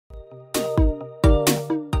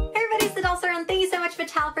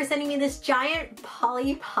Mattel for sending me this giant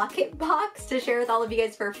Polly Pocket box to share with all of you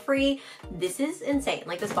guys for free. This is insane.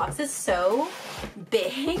 Like, this box is so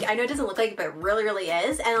big. I know it doesn't look like it, but it really, really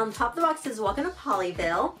is. And on top of the box says, welcome to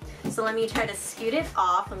Polyville. So let me try to scoot it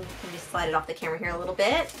off. Let me just slide it off the camera here a little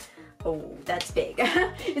bit. Oh, that's big.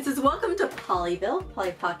 It says, welcome to Polyville,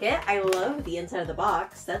 Polly Pocket. I love the inside of the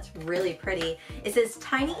box. That's really pretty. It says,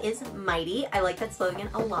 tiny is mighty. I like that slogan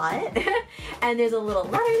a lot. And there's a little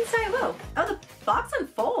letter inside. Whoa. Oh, the box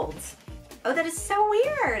unfolds. Oh, that is so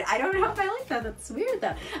weird. I don't know if I like that. That's weird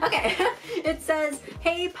though. Okay. It says,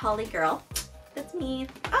 hey, Polly girl. That's me.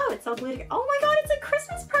 Oh, it's all glued together. Oh my God, it's a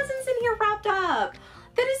Christmas presents in here wrapped up.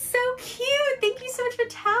 That is so cute. Thank you so much,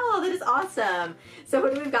 Mattel. That is awesome. So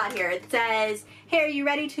what do we've got here? It says, hey, are you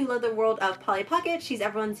ready to love the world of Polly Pocket? She's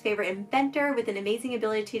everyone's favorite inventor with an amazing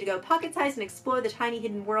ability to go pocket size and explore the tiny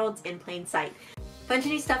hidden worlds in plain sight. Bunch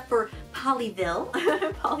of new stuff for Polyville.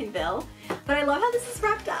 Polyville. But I love how this is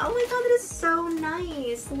wrapped up. Oh my God, that is so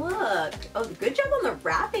nice. Look. Oh, good job on the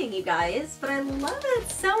wrapping, you guys. But I love it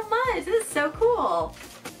so much. This is so cool.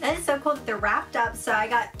 That is so cool that they're wrapped up. So I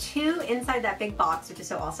got two inside that big box, which is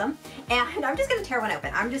so awesome. And I'm just gonna tear one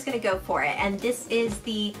open. I'm just gonna go for it. And this is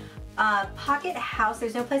the Pocket House.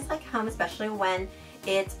 There's no place like home, especially when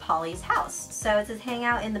it's Polly's house. So it says hang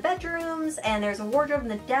out in the bedrooms, and there's a wardrobe and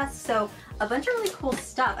the desk. So a bunch of really cool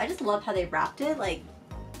stuff. I just love how they wrapped it. Like,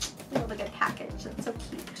 a good package. That's so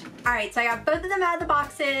cute. All right, so I got both of them out of the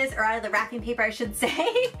boxes, or out of the wrapping paper, I should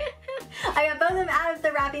say. I got both of them out of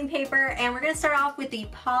the wrapping paper, and we're gonna start off with the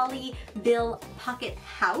Polyville Pocket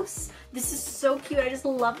House. This is so cute. I just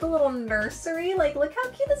love the little nursery. Like, look how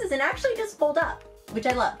cute this is, and actually just fold up, which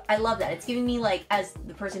I love. I love that. It's giving me, like, as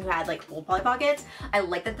the person who had like old Polly Pockets, I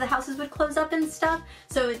like that the houses would close up and stuff.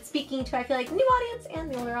 So it's speaking to, I feel like, new audience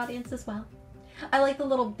and the older audience as well. I like the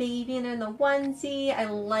little baby in there in the onesie. I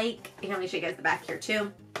like, let me show you guys the back here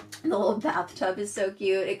too. The little bathtub is so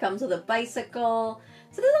cute. It comes with a bicycle.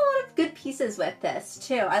 So there's a lot of good pieces with this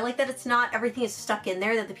too. I like that it's not, everything is stuck in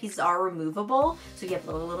there, that the pieces are removable. So if you have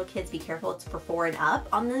little kids, be careful, it's for 4 and up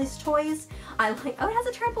on these toys. I like, oh, it has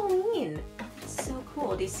a trampoline. That's so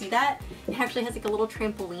cool. Do you see that? It actually has like a little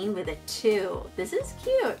trampoline with it too. This is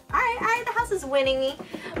cute. All right, the house is winning me.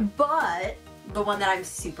 But the one that I'm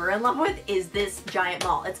super in love with is this giant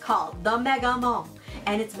mall. It's called the Mega Mall,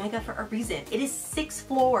 and it's mega for a reason. It is 6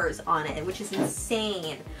 floors on it, which is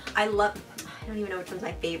insane. I don't even know which one's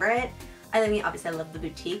my favorite. I mean, obviously I love the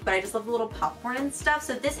boutique, but I just love the little popcorn and stuff.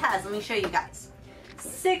 So this has, let me show you guys,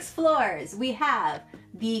 6 floors. We have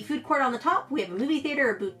the food court on the top, we have a movie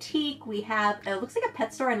theater, a boutique, we have, it looks like a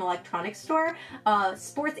pet store and an electronics store,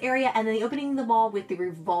 sports area, and then the opening of the mall with the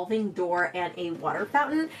revolving door and a water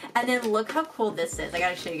fountain. And then look how cool this is. I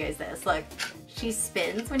gotta show you guys this. Look, she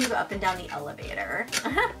spins when you go up and down the elevator. I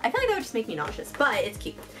feel like that would just make me nauseous, but it's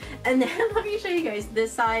cute. And then let me show you guys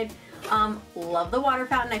this side. Love the water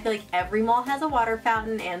fountain. I feel like every mall has a water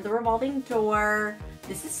fountain and the revolving door.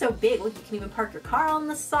 This is so big. Look, you can even park your car on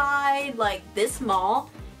the side. Like, this mall,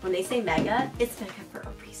 when they say mega, it's mega for a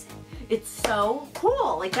reason. It's so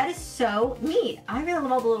cool. Like, that is so neat. I really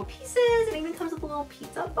love all the little pieces. It even comes with a little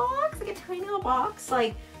pizza box, like a tiny little box.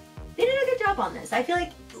 Like, they did a good job on this. I feel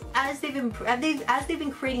like as they've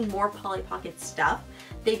been creating more Polly Pocket stuff,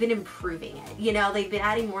 they've been improving it. You know, they've been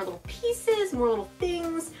adding more little pieces, more little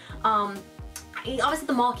things. Obviously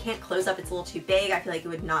the mall can't close up, it's a little too big. I feel like it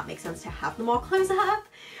would not make sense to have the mall close up,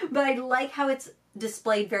 but I like how it's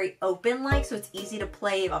displayed very open-like, so it's easy to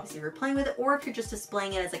play, obviously if you're playing with it, or if you're just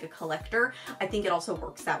displaying it as like a collector. I think it also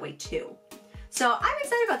works that way too. So I'm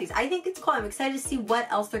excited about these. I think it's cool. I'm excited to see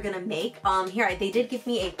what else they're gonna make. Here, they did give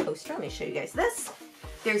me a poster. Let me show you guys this.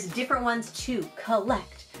 There's different ones to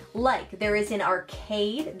collect. Like, there is an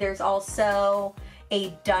arcade, there's also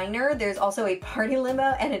a diner, there's also a party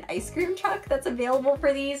limo and an ice cream truck that's available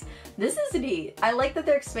for these. This is neat. I like that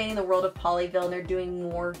they're expanding the world of Polyville and they're doing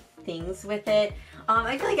more things with it.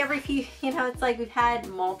 I feel like every few, it's like we've had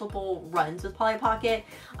multiple runs with Polly Pocket.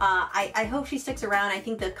 I hope she sticks around. I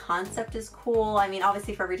think the concept is cool. I mean,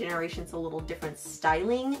 obviously for every generation it's a little different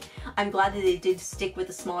styling. I'm glad that they did stick with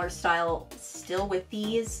a smaller style still with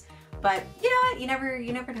these. But you know what? You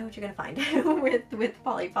never know what you're gonna find with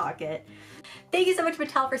Polly Pocket. Thank you so much,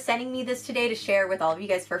 Mattel, for sending me this today to share with all of you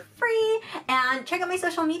guys for free. And check out my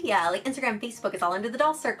social media, like Instagram, Facebook, it's all under the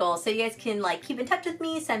doll circle. So you guys can like keep in touch with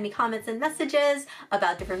me, send me comments and messages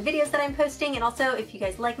about different videos that I'm posting. And also, if you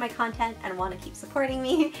guys like my content and want to keep supporting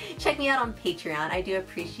me, check me out on Patreon. I do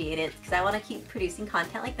appreciate it because I want to keep producing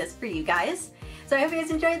content like this for you guys. So I hope you guys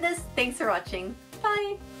enjoyed this. Thanks for watching.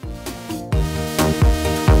 Bye.